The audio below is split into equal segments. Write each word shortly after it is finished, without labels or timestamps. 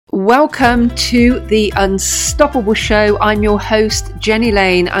Welcome to the Unstoppable Show. I'm your host, Jenny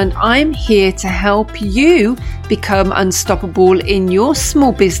Lane, and I'm here to help you become unstoppable in your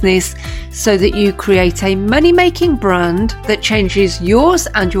small business so that you create a money-making brand that changes yours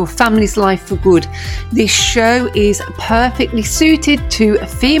and your family's life for good. This show is perfectly suited to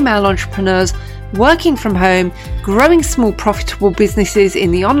female entrepreneurs working from home, growing small profitable businesses in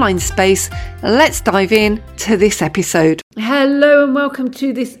the online space. Let's dive in to this episode. Hello and welcome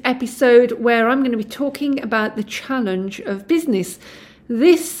to this episode where I'm going to be talking about the challenge of business.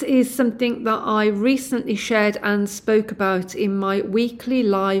 This is something that I recently shared and spoke about in my weekly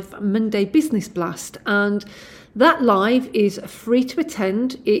live Monday Business Blast, and that live is free to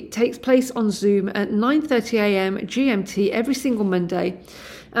attend. It takes place on Zoom at 9:30 a.m. GMT every single Monday.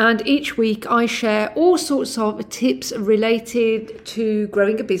 And each week I share all sorts of tips related to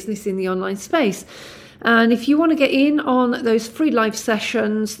growing a business in the online space. And if you want to get in on those free live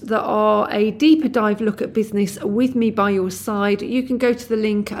sessions that are a deeper dive look at business with me by your side, you can go to the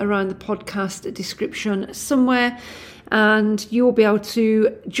link around the podcast description somewhere, and you'll be able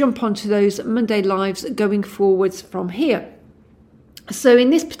to jump onto those Monday lives going forwards from here. So in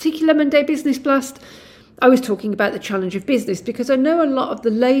this particular Monday Business Blast, I was talking about the challenge of business because I know a lot of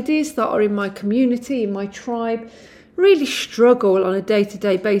the ladies that are in my community, in my tribe, really struggle on a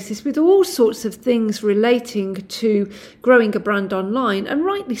day-to-day basis with all sorts of things relating to growing a brand online, and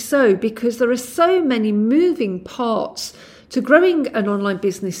rightly so, because there are so many moving parts to growing an online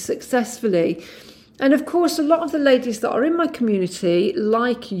business successfully. And of course, a lot of the ladies that are in my community,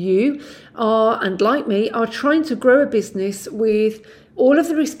 like you are, and like me, are trying to grow a business with all of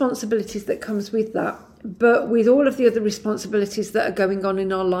the responsibilities that comes with that, but with all of the other responsibilities that are going on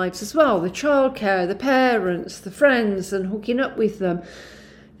in our lives as well. The childcare, the parents, the friends and hooking up with them,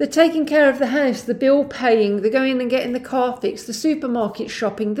 the taking care of the house, the bill paying, the going and getting the car fixed, the supermarket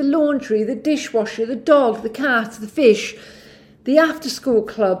shopping, the laundry, the dishwasher, the dog, the cat, the fish, the after school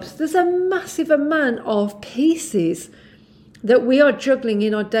clubs. There's a massive amount of pieces that we are juggling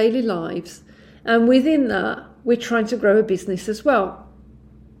in our daily lives. And within that, we're trying to grow a business as well.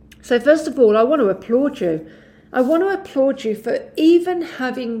 So first of all, I want to applaud you. I want to applaud you for even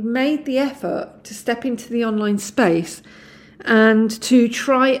having made the effort to step into the online space and to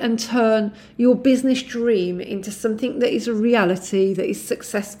try and turn your business dream into something that is a reality, that is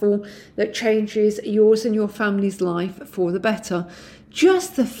successful, that changes yours and your family's life for the better.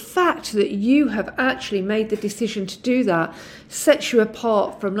 Just the fact that you have actually made the decision to do that sets you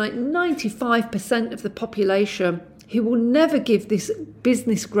apart from like 95% of the population who will never give this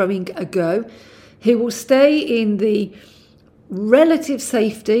business growing a go, who will stay in the relative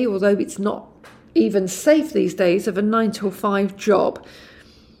safety, although it's not even safe these days, of a 9-to-5 job.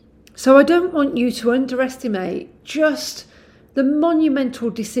 So I don't want you to underestimate just the monumental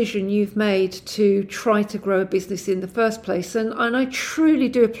decision you've made to try to grow a business in the first place. And I truly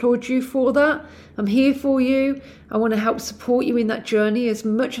do applaud you for that. I'm here for you. I want to help support you in that journey as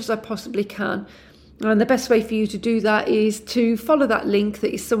much as I possibly can. And the best way for you to do that is to follow that link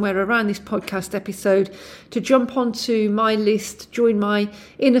that is somewhere around this podcast episode, to jump onto my list, join my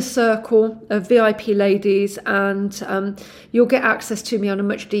inner circle of VIP ladies, and you'll get access to me on a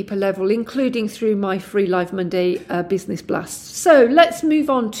much deeper level, including through my free Live Monday Business Blast. So let's move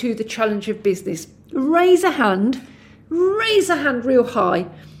on to the challenge of business. Raise a hand real high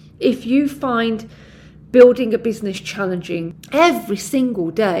if you find building a business challenging every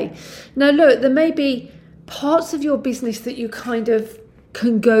single day. Now look, there may be parts of your business that you kind of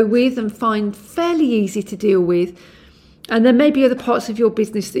can go with and find fairly easy to deal with, and there may be other parts of your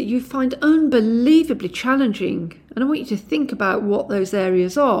business that you find unbelievably challenging. And I want you to think about what those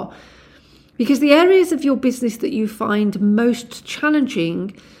areas are, because the areas of your business that you find most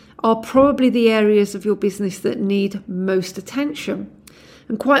challenging are probably the areas of your business that need most attention.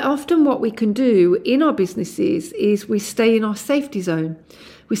 And quite often what we can do in our businesses is we stay in our safety zone.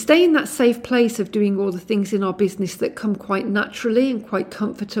 We stay in that safe place of doing all the things in our business that come quite naturally and quite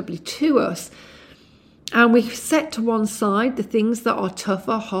comfortably to us. And we set to one side the things that are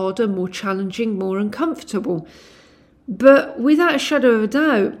tougher, harder, more challenging, more uncomfortable. But without a shadow of a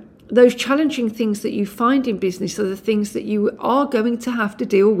doubt, those challenging things that you find in business are the things that you are going to have to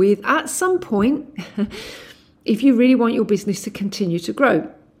deal with at some point if you really want your business to continue to grow.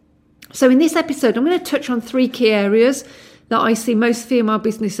 So in this episode, I'm going to touch on 3 key areas that I see most female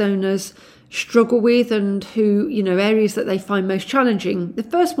business owners struggle with, and who, areas that they find most challenging. The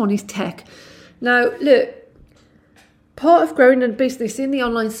first one is tech. Now, look, part of growing a business in the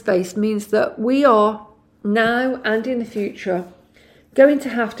online space means that we are now and in the future going to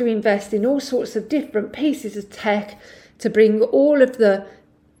have to invest in all sorts of different pieces of tech to bring all of the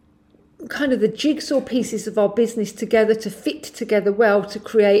kind of the jigsaw pieces of our business together to fit together well to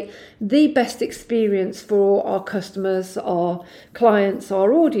create the best experience for our customers, our clients,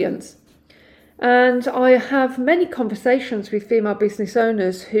 our audience. And I have many conversations with female business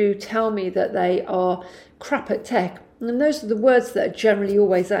owners who tell me that they are crap at tech. And those are the words that are generally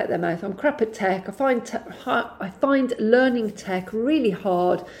always out their mouth. I'm crap at tech. I find learning tech really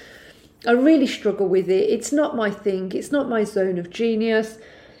hard. I really struggle with it. It's not my thing. It's not my zone of genius.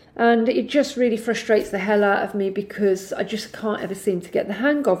 And it just really frustrates the hell out of me because I just can't ever seem to get the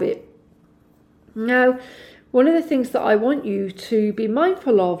hang of it. Now, one of the things that I want you to be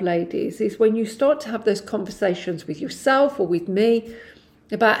mindful of, ladies, is when you start to have those conversations with yourself or with me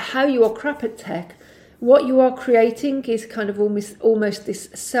about how you are crap at tech, what you are creating is kind of almost this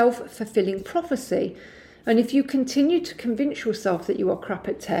self-fulfilling prophecy. And if you continue to convince yourself that you are crap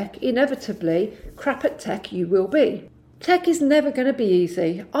at tech, inevitably, crap at tech you will be. Tech is never going to be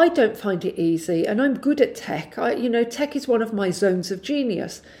easy. I don't find it easy, and I'm good at tech. Tech is one of my zones of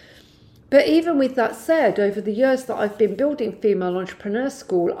genius. But even with that said, over the years that I've been building Female Entrepreneur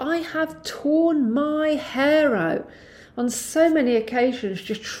School, I have torn my hair out on so many occasions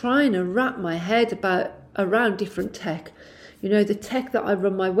just trying to wrap my head around different tech. The tech that I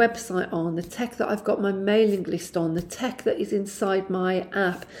run my website on, the tech that I've got my mailing list on, the tech that is inside my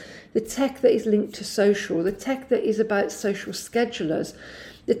app, the tech that is linked to social, the tech that is about social schedulers,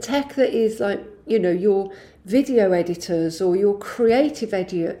 the tech that is like, your video editors or your creative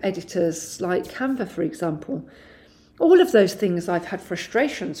editors like Canva, for example. All of those things I've had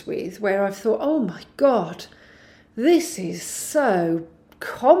frustrations with where I've thought, oh my God, this is so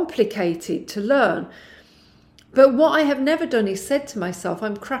complicated to learn. But what I have never done is said to myself,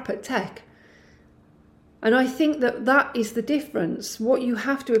 I'm crap at tech. And I think that is the difference. What you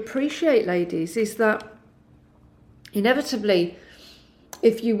have to appreciate, ladies, is that inevitably,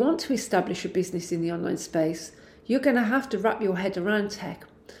 if you want to establish a business in the online space, you're going to have to wrap your head around tech.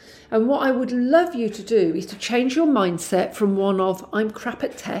 And what I would love you to do is to change your mindset from one of I'm crap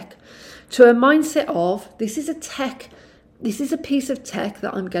at tech to a mindset of this is a piece of tech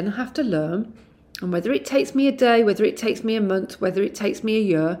that I'm going to have to learn. And whether it takes me a day, whether it takes me a month, whether it takes me a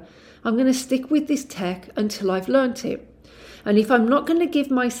year, I'm going to stick with this tech until I've learnt it. And if I'm not going to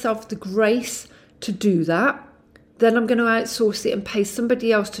give myself the grace to do that, then I'm going to outsource it and pay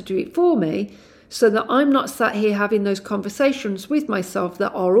somebody else to do it for me so that I'm not sat here having those conversations with myself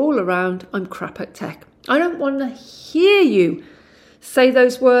that are all around, I'm crap at tech. I don't want to hear you say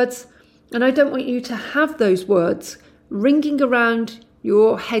those words, and I don't want you to have those words ringing around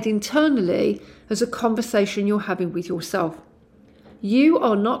your head internally as a conversation you're having with yourself. You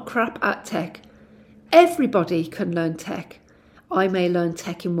are not crap at tech. Everybody can learn tech. I may learn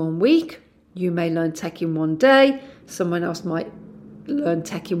tech in 1 week. You may learn tech in 1 day. Someone else might learn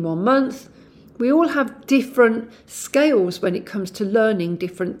tech in 1 month. We all have different scales when it comes to learning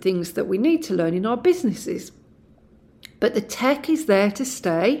different things that we need to learn in our businesses. But the tech is there to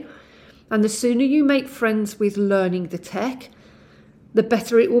stay. And the sooner you make friends with learning the tech, the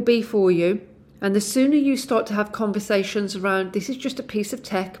better it will be for you. And the sooner you start to have conversations around this is just a piece of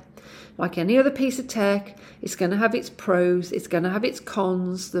tech, like any other piece of tech, it's going to have its pros, it's going to have its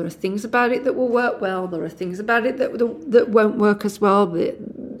cons. There are things about it that will work well. There are things about it that won't work as well.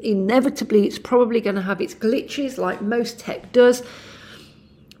 Inevitably, it's probably going to have its glitches like most tech does.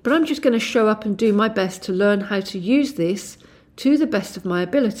 But I'm just going to show up and do my best to learn how to use this to the best of my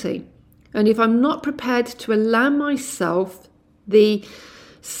ability. And if I'm not prepared to allow myself the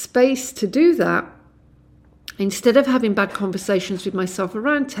space to do that, instead of having bad conversations with myself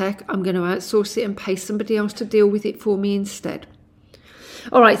around tech, I'm going to outsource it and pay somebody else to deal with it for me instead.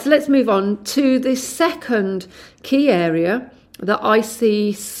 All right, so let's move on to the second key area that I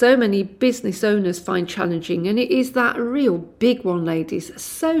see so many business owners find challenging, and it is that real big one, ladies,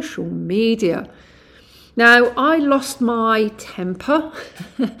 social media. Now, I lost my temper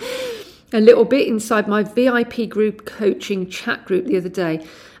a little bit inside my VIP group coaching chat group the other day.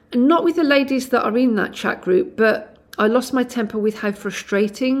 Not with the ladies that are in that chat group, but I lost my temper with how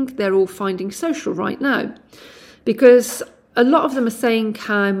frustrating they're all finding social right now. Because a lot of them are saying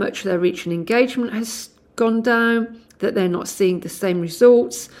how much their reach and engagement has gone down, that they're not seeing the same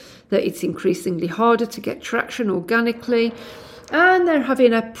results, that it's increasingly harder to get traction organically, and they're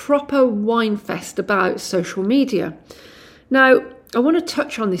having a proper wine fest about social media. Now, I want to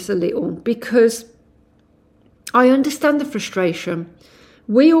touch on this a little because I understand the frustration.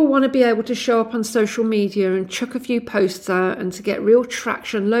 We all want to be able to show up on social media and chuck a few posts out and to get real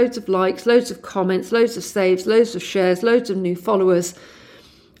traction, loads of likes, loads of comments, loads of saves, loads of shares, loads of new followers.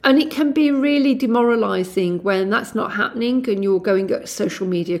 And it can be really demoralizing when that's not happening and you're going at social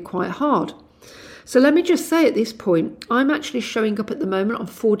media quite hard. So let me just say at this point, I'm actually showing up at the moment on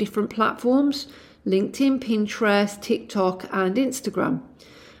 4 different platforms: LinkedIn, Pinterest, TikTok, and Instagram.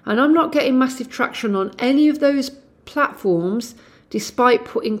 And I'm not getting massive traction on any of those platforms, despite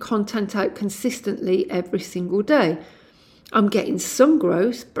putting content out consistently every single day. I'm getting some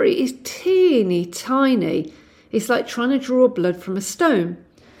growth, but it is teeny tiny. It's like trying to draw blood from a stone.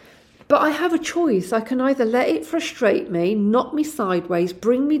 But I have a choice. I can either let it frustrate me, knock me sideways,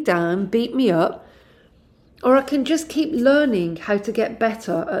 bring me down, beat me up, or I can just keep learning how to get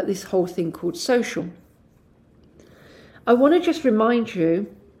better at this whole thing called social. I want to just remind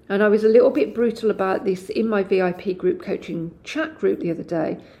you, and I was a little bit brutal about this in my VIP group coaching chat group the other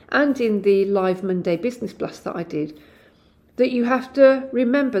day and in the live Monday business blast that I did, that you have to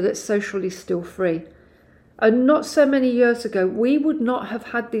remember that social is still free. And not so many years ago, we would not have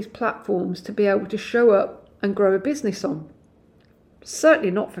had these platforms to be able to show up and grow a business on.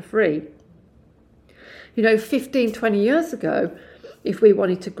 Certainly not for free. 15, 20 years ago, if we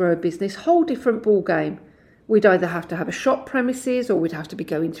wanted to grow a business, whole different ball game. We'd either have to have a shop premises, or we'd have to be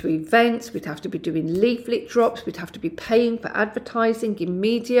going to events, we'd have to be doing leaflet drops, we'd have to be paying for advertising in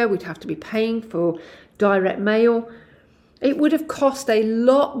media, we'd have to be paying for direct mail. It would have cost a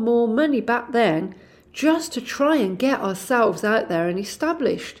lot more money back then just to try and get ourselves out there and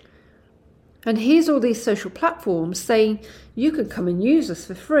established. And here's all these social platforms saying you can come and use us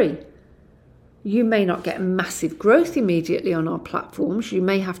for free. You may not get massive growth immediately on our platforms. You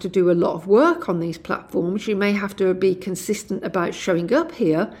may have to do a lot of work on these platforms. You may have to be consistent about showing up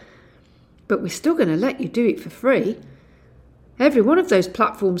here, but we're still going to let you do it for free. Every one of those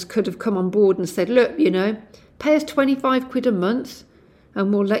platforms could have come on board and said, look, pay us 25 quid a month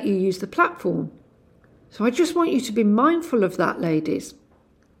and we'll let you use the platform. So I just want you to be mindful of that, ladies.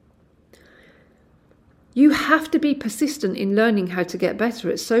 You have to be persistent in learning how to get better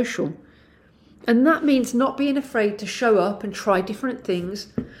at social. And that means not being afraid to show up and try different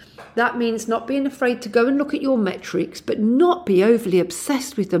things. That means not being afraid to go and look at your metrics, but not be overly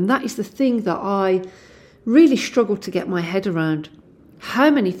obsessed with them. That is the thing that I really struggle to get my head around.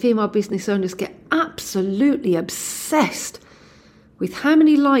 How many female business owners get absolutely obsessed with how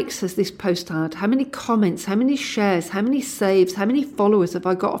many likes has this post had, how many comments, how many shares, how many saves, how many followers have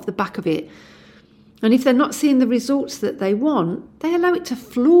I got off the back of it? And if they're not seeing the results that they want, they allow it to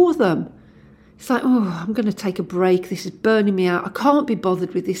floor them. It's like, I'm going to take a break. This is burning me out. I can't be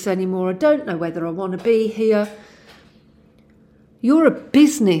bothered with this anymore. I don't know whether I want to be here. You're a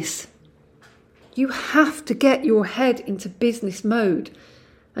business. You have to get your head into business mode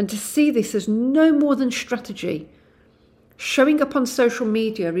and to see this as no more than strategy. Showing up on social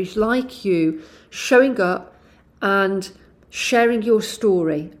media is like you showing up and sharing your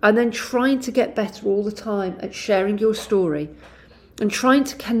story and then trying to get better all the time at sharing your story and trying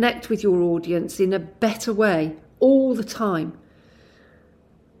to connect with your audience in a better way all the time.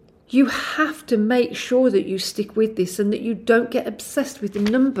 You have to make sure that you stick with this and that you don't get obsessed with the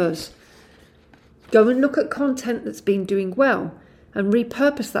numbers. Go and look at content that's been doing well and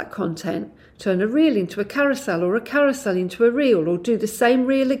repurpose that content. Turn a reel into a carousel or a carousel into a reel, or do the same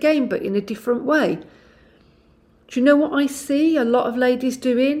reel again but in a different way. Do you know what I see a lot of ladies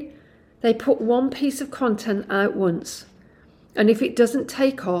doing? They put one piece of content out once, and if it doesn't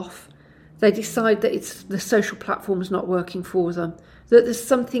take off, they decide that the social platform's not working for them, that there's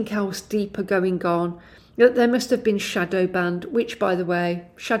something else deeper going on, that they must have been shadow banned, which, by the way,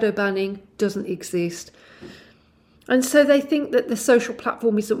 shadow banning doesn't exist. And so they think that the social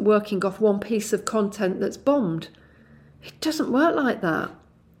platform isn't working off one piece of content that's bombed. It doesn't work like that.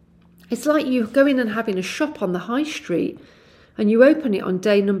 It's like you go in and having a shop on the high street and you open it on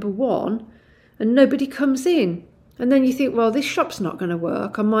day number 1 and nobody comes in. And then you think, well, this shop's not going to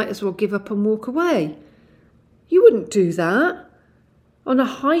work. I might as well give up and walk away. You wouldn't do that. On a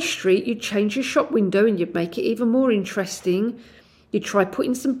high street, you'd change your shop window and you'd make it even more interesting. You'd try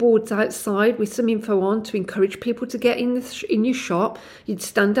putting some boards outside with some info on to encourage people to get in your shop. You'd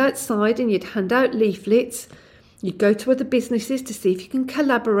stand outside and you'd hand out leaflets. You'd go to other businesses to see if you can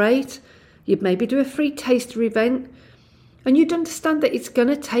collaborate. You'd maybe do a free taster event. And you'd understand that it's going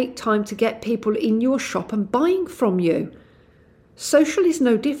to take time to get people in your shop and buying from you. Social is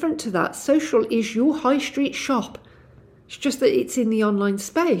no different to that. Social is your high street shop. It's just that it's in the online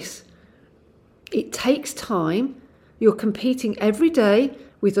space. It takes time. You're competing every day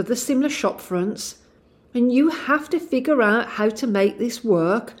with other similar shop fronts, and you have to figure out how to make this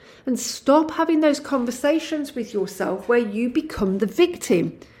work and stop having those conversations with yourself where you become the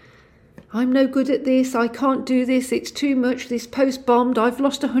victim. I'm no good at this, I can't do this, it's too much, this post bombed, I've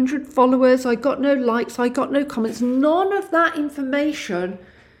lost 100 followers, I got no likes, I got no comments. None of that information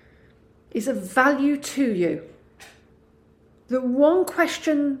is of value to you. The one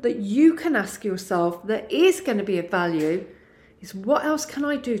question that you can ask yourself that is going to be of value is, what else can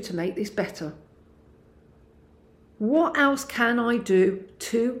I do to make this better? What else can I do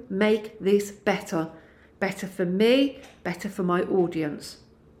to make this better? Better for me, better for my audience.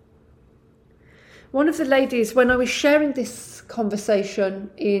 One of the ladies, when I was sharing this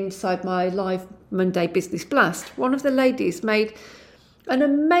conversation inside my live Monday Business Blast, one of the ladies made an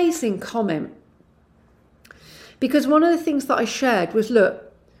amazing comment. Because one of the things that I shared was,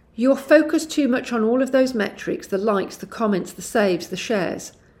 look, you're focused too much on all of those metrics, the likes, the comments, the saves, the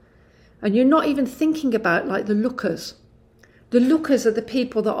shares. And you're not even thinking about like the lookers. The lookers are the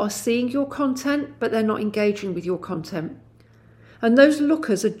people that are seeing your content, but they're not engaging with your content. And those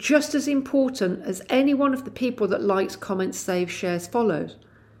lookers are just as important as any one of the people that likes, comments, saves, shares, follows.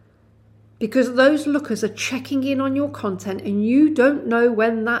 Because those lookers are checking in on your content, and you don't know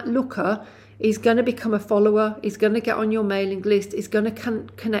when that looker is going to become a follower, is going to get on your mailing list, is going to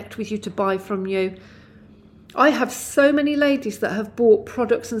connect with you to buy from you. I have so many ladies that have bought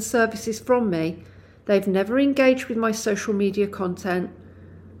products and services from me. They've never engaged with my social media content.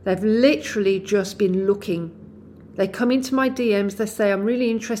 They've literally just been looking. They come into my DMs, they say, I'm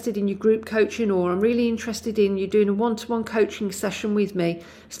really interested in your group coaching, or I'm really interested in you doing a one-to-one coaching session with me.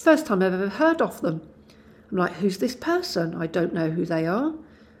 It's the first time I've ever heard of them. I'm like, who's this person? I don't know who they are.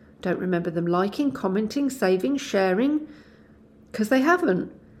 Don't remember them liking, commenting, saving, sharing, because they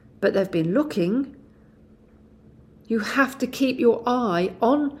haven't. But they've been looking. You have to keep your eye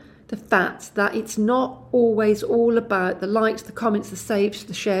on the fact that it's not always all about the likes, the comments, the saves,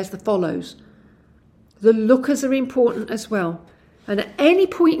 the shares, the follows. The lookers are important as well. And at any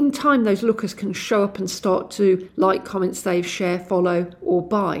point in time, those lookers can show up and start to like, comment, save, share, follow, or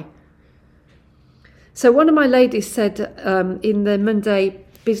buy. So one of my ladies said in the Monday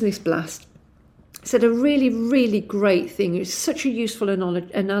Business Blast, said a really, really great thing. It's such a useful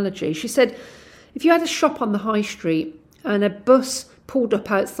analogy. She said, if you had a shop on the high street and a bus pulled up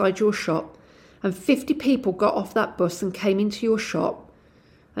outside your shop and 50 people got off that bus and came into your shop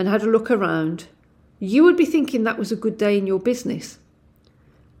and had a look around, you would be thinking that was a good day in your business.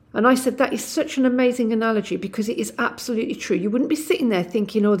 And I said, that is such an amazing analogy, because it is absolutely true. You wouldn't be sitting there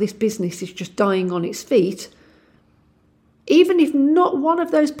thinking, oh, this business is just dying on its feet. Even if not one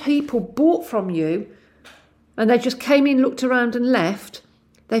of those people bought from you and they just came in, looked around and left,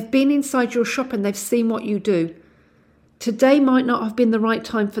 they've been inside your shop and they've seen what you do. Today might not have been the right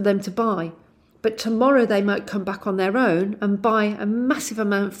time for them to buy, but tomorrow they might come back on their own and buy a massive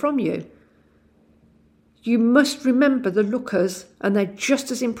amount from you. You must remember the lookers, and they're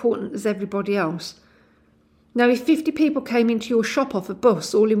just as important as everybody else. Now, if 50 people came into your shop off a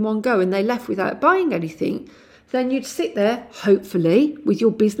bus all in one go and they left without buying anything, then you'd sit there, hopefully, with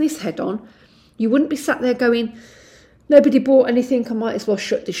your business head on. You wouldn't be sat there going, nobody bought anything, I might as well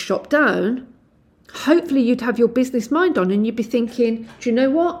shut this shop down. Hopefully you'd have your business mind on and you'd be thinking, do you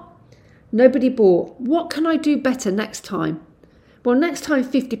know what? Nobody bought. What can I do better next time? Well, next time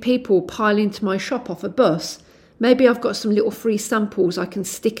 50 people pile into my shop off a bus, maybe I've got some little free samples I can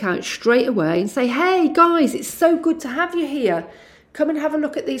stick out straight away and say, hey guys, it's so good to have you here. Come and have a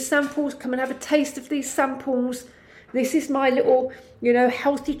look at these samples. Come and have a taste of these samples. This is my little,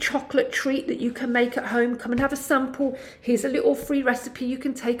 healthy chocolate treat that you can make at home. Come and have a sample. Here's a little free recipe you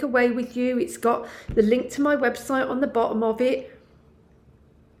can take away with you. It's got the link to my website on the bottom of it.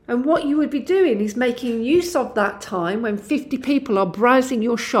 And what you would be doing is making use of that time when 50 people are browsing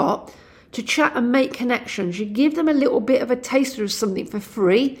your shop to chat and make connections. You give them a little bit of a taster of something for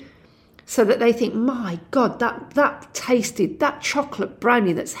free so that they think, my God, that chocolate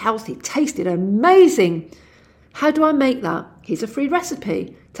brownie that's healthy tasted amazing. How do I make that? Here's a free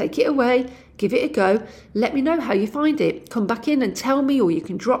recipe. Take it away, give it a go. Let me know how you find it. Come back in and tell me, or you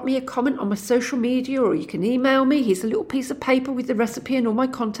can drop me a comment on my social media, or you can email me. Here's a little piece of paper with the recipe and all my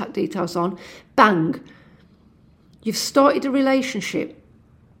contact details on. Bang. You've started a relationship.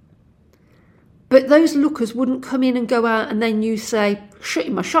 But those lookers wouldn't come in and go out and then you say,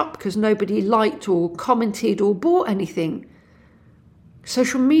 shutting my shop because nobody liked or commented or bought anything.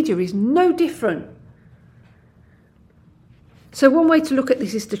 Social media is no different. So one way to look at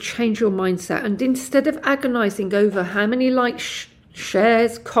this is to change your mindset, and instead of agonising over how many likes,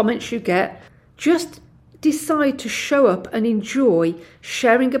 shares, comments you get, just decide to show up and enjoy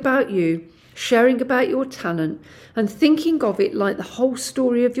sharing about you, sharing about your talent, and thinking of it like the whole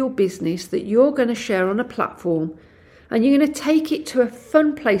story of your business that you're going to share on a platform. And you're going to take it to a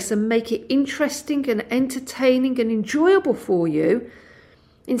fun place and make it interesting and entertaining and enjoyable for you,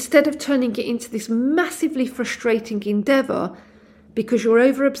 instead of turning it into this massively frustrating endeavour because you're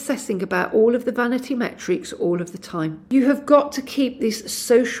over obsessing about all of the vanity metrics all of the time. You have got to keep this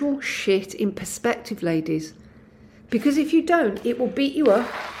social shit in perspective, ladies, because if you don't, it will beat you up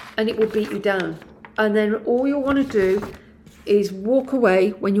and it will beat you down. And then all you'll want to do is walk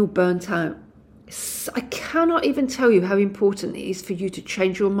away when you're burnt out. I cannot even tell you how important it is for you to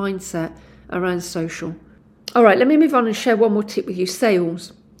change your mindset around social. All right, let me move on and share one more tip with you,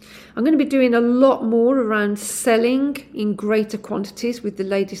 sales. I'm going to be doing a lot more around selling in greater quantities with the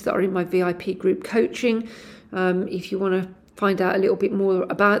ladies that are in my VIP group coaching. If you want to find out a little bit more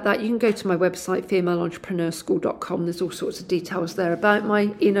about that, you can go to my website, femaleentrepreneurschool.com. There's all sorts of details there about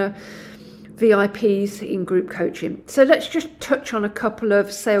my inner VIPs in group coaching. So let's just touch on a couple of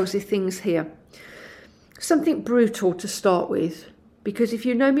salesy things here. Something brutal to start with, because if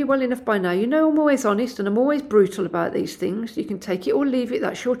you know me well enough by now, you know I'm always honest and I'm always brutal about these things. You can take it or leave it.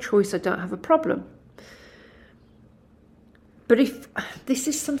 That's your choice. I don't have a problem. But if this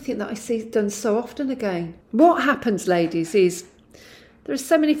is something that I see done so often again, what happens, ladies, is there are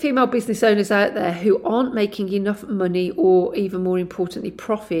so many female business owners out there who aren't making enough money or, even more importantly,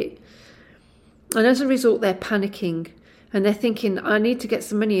 profit. And as a result, they're panicking. And they're thinking, I need to get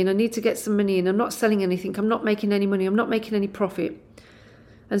some money in, I need to get some money in, I'm not selling anything, I'm not making any money, I'm not making any profit.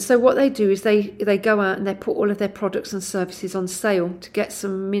 And so what they do is they go out and they put all of their products and services on sale to get a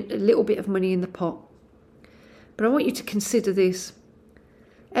little bit of money in the pot. But I want you to consider this.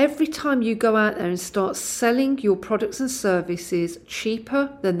 Every time you go out there and start selling your products and services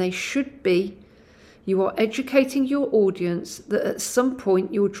cheaper than they should be, you are educating your audience that at some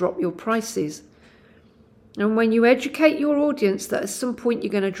point you'll drop your prices. And when you educate your audience that at some point you're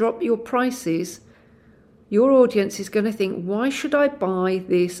going to drop your prices, your audience is going to think, why should I buy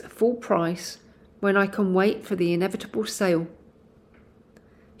this full price when I can wait for the inevitable sale?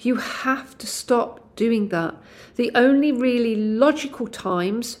 You have to stop doing that. The only really logical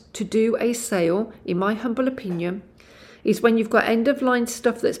times to do a sale, in my humble opinion, is when you've got end-of-line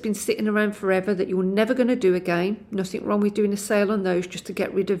stuff that's been sitting around forever that you're never going to do again. Nothing wrong with doing a sale on those just to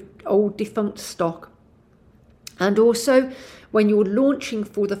get rid of old defunct stock. And also when you're launching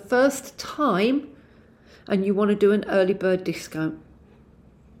for the first time and you want to do an early bird discount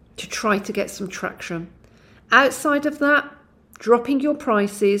to try to get some traction. Outside of that, dropping your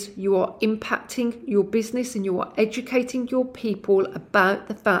prices, you are impacting your business and you are educating your people about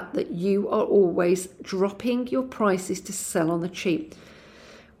the fact that you are always dropping your prices to sell on the cheap.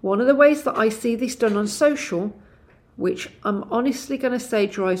 One of the ways that I see this done on social, which I'm honestly going to say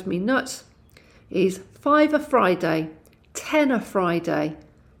drives me nuts, is $5 a Friday, $10 a Friday.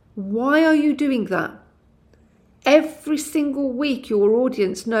 Why are you doing that? Every single week your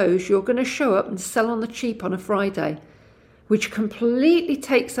audience knows you're going to show up and sell on the cheap on a Friday, which completely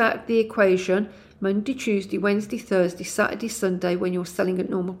takes out of the equation Monday, Tuesday, Wednesday, Thursday, Saturday, Sunday when you're selling at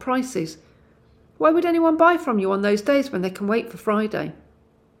normal prices. Why would anyone buy from you on those days when they can wait for Friday?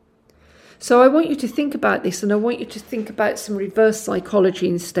 So I want you to think about this, and I want you to think about some reverse psychology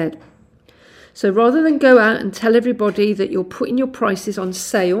instead. So rather than go out and tell everybody that you're putting your prices on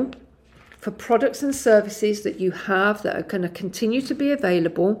sale for products and services that you have that are going to continue to be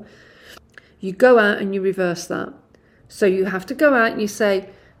available, you go out and you reverse that. So you have to go out and you say,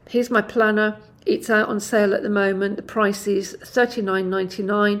 here's my planner, it's out on sale at the moment, the price is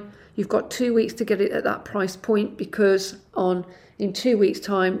 $39.99. You've got 2 weeks to get it at that price point because in 2 weeks'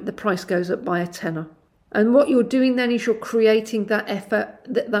 time the price goes up by a tenner. And what you're doing then is you're creating that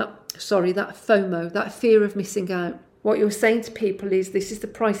that FOMO, that fear of missing out. What you're saying to people is, this is the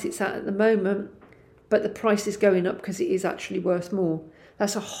price it's at the moment, but the price is going up because it is actually worth more.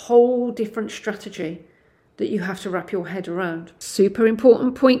 That's a whole different strategy that you have to wrap your head around. Super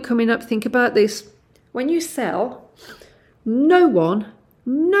important point coming up. Think about this. When you sell, no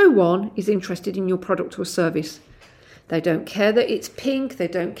one is interested in your product or service. They don't care that it's pink. They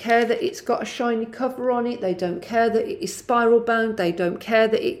don't care that it's got a shiny cover on it. They don't care that it is spiral bound. They don't care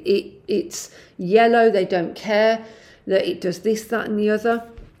that it's yellow. They don't care that it does this, that, and the other.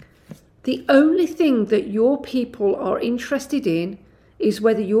 The only thing that your people are interested in is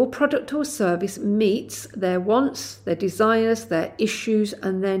whether your product or service meets their wants, their desires, their issues,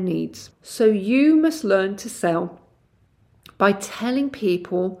 and their needs. So you must learn to sell by telling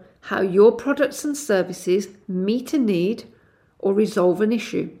people how your products and services meet a need or resolve an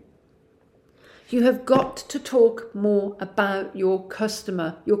issue. You have got to talk more about your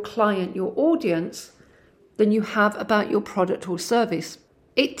customer, your client, your audience than you have about your product or service.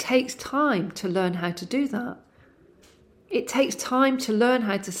 It takes time to learn how to do that. It takes time to learn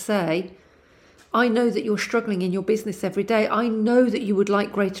how to say, I know that you're struggling in your business every day. I know that you would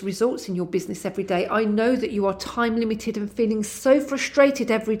like greater results in your business every day. I know that you are time limited and feeling so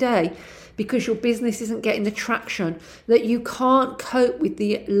frustrated every day because your business isn't getting the traction, that you can't cope with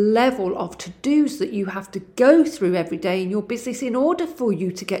the level of to-dos that you have to go through every day in your business in order for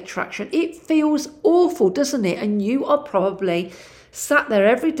you to get traction. It feels awful, doesn't it? And you are probably sat there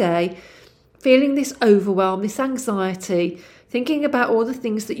every day feeling this overwhelm, this anxiety, thinking about all the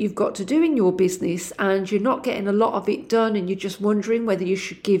things that you've got to do in your business, and you're not getting a lot of it done, and you're just wondering whether you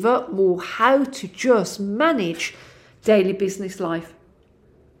should give up or how to just manage daily business life.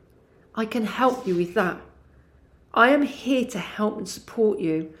 I can help you with that. I am here to help and support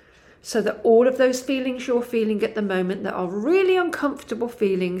you so that all of those feelings you're feeling at the moment that are really uncomfortable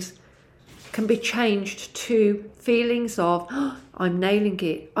feelings can be changed to feelings of, oh, I'm nailing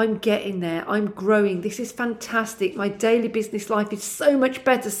it, I'm getting there, I'm growing, this is fantastic, my daily business life is so much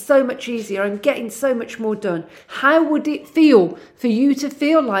better, so much easier, I'm getting so much more done. How would it feel for you to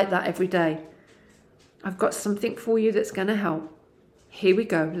feel like that every day? I've got something for you that's going to help. Here we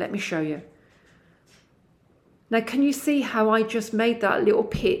go, let me show you. Now, can you see how I just made that little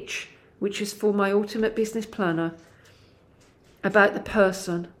pitch, which is for my Ultimate Business Planner, about the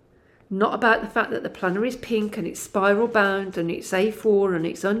person? Not about the fact that the planner is pink and it's spiral bound and it's A4 and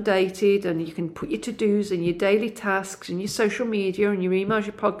it's undated and you can put your to-dos and your daily tasks and your social media and your emails,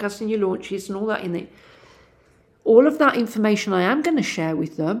 your podcasts and your launches and all that in it. All of that information I am going to share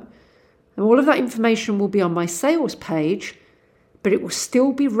with them, and all of that information will be on my sales page, but it will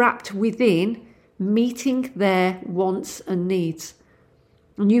still be wrapped within meeting their wants and needs.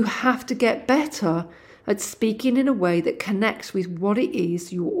 And you have to get better at speaking in a way that connects with what it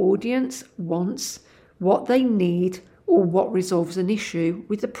is your audience wants, what they need, or what resolves an issue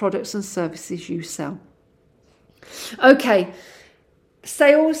with the products and services you sell. Okay,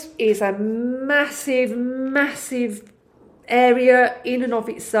 sales is a massive, massive area in and of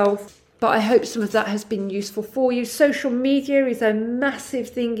itself, but I hope some of that has been useful for you. Social media is a massive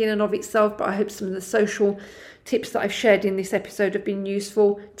thing in and of itself, but I hope some of the social tips that I've shared in this episode have been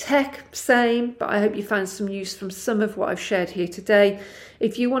useful. Tech, same, but I hope you found some use from some of what I've shared here today.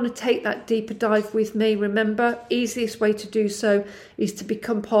 If you want to take that deeper dive with me, remember, easiest way to do so is to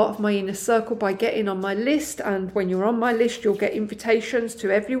become part of my inner circle by getting on my list. And when you're on my list, you'll get invitations to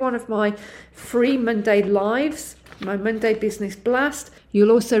every one of my free Monday lives, my Monday Business Blast.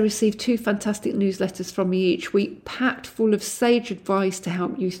 You'll also receive 2 fantastic newsletters from me each week, packed full of sage advice to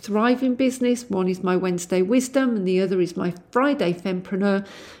help you thrive in business. One is my Wednesday Wisdom and the other is my Friday Fempreneur.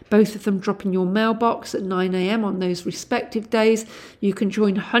 Both of them drop in your mailbox at 9 a.m. on those respective days. You can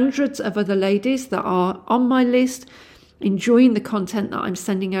join hundreds of other ladies that are on my list, enjoying the content that I'm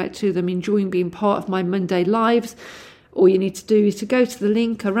sending out to them, enjoying being part of my Monday Lives. All you need to do is to go to the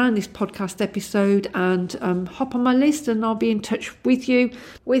link around this podcast episode and hop on my list, and I'll be in touch with you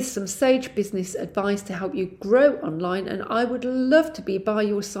with some sage business advice to help you grow online. And I would love to be by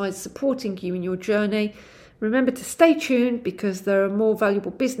your side, supporting you in your journey. Remember to stay tuned because there are more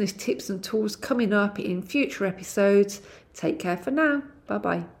valuable business tips and tools coming up in future episodes. Take care for now.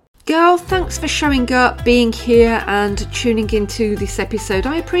 Bye-bye. Girl, thanks for showing up, being here and tuning into this episode.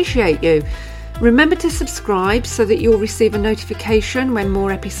 I appreciate you. Remember to subscribe so that you'll receive a notification when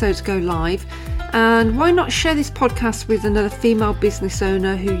more episodes go live. And why not share this podcast with another female business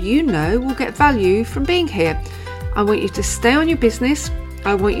owner who you know will get value from being here? I want you to stay on your business.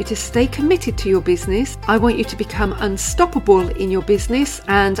 I want you to stay committed to your business. I want you to become unstoppable in your business.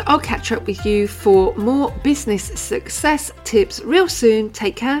 And I'll catch up with you for more business success tips real soon.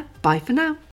 Take care. Bye for now.